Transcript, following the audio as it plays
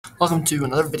Welcome to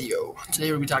another video.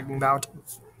 Today we'll be talking about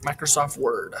Microsoft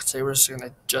Word. Today we're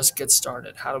just get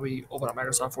started. How do we open up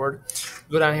Microsoft Word?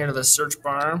 Go down here to the search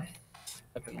bar,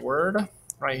 type in Word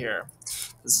right here.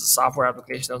 This is a software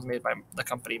application that was made by the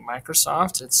company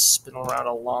Microsoft. It's been around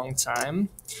a long time,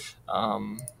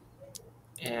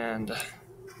 and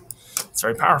it's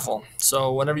very powerful.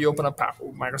 So whenever you open up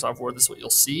Microsoft Word, this is what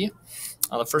you'll see.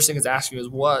 The first thing it's asking you is,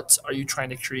 what are you trying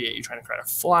to create? You're trying to create a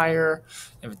flyer,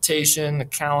 invitation, a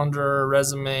calendar,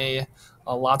 resume,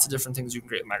 lots of different things you can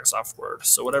create with Microsoft Word.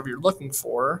 So whatever you're looking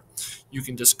for, you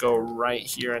can just go right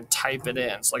here and type it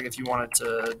in. So like if you wanted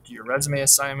to do your resume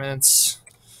assignments,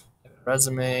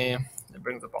 resume, it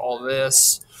brings up all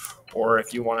this. Or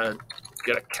if you want to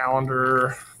get a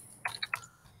calendar,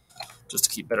 just to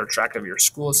keep better track of your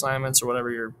school assignments or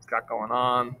whatever you've got going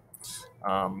on.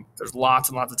 There's lots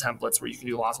and lots of templates where you can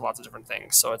do lots and lots of different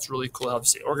things. So it's really cool. It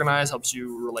helps you stay organized, helps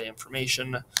you relay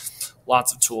information,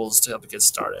 lots of tools to help you get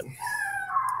started.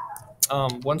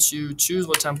 Once you choose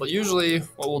what template, usually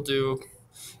what we'll do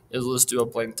is we'll just do a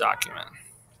blank document.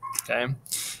 Okay,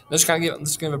 this kind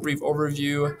of give a brief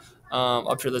overview.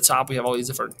 Up here at the top, we have all these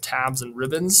different tabs and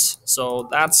ribbons. So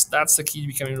that's the key to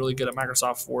becoming really good at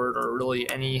Microsoft Word, or really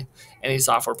any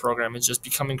software program, is just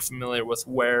becoming familiar with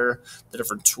where the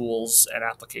different tools and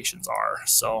applications are.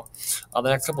 So the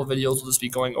next couple of videos will just be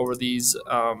going over these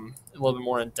a little bit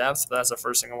more in depth. But that's the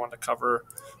first thing I wanted to cover,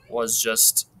 was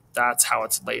just that's how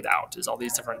it's laid out, is all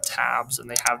these different tabs, and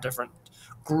they have different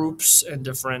groups and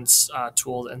different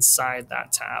tools inside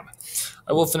that tab.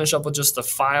 I will finish up with just the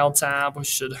File tab. We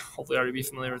should hopefully already be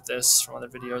familiar with this from other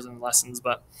videos and lessons,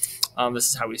 but this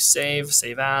is how we save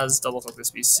as, double-click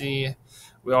this PC.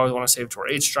 We always want to save to our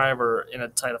H drive or in a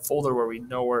tight folder where we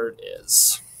know where it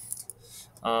is.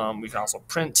 We can also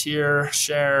print here,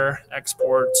 share,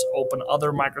 export, open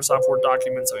other Microsoft Word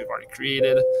documents that we've already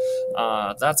created.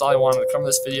 That's all I wanted to cover in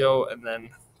this video, and then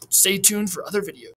stay tuned for other videos.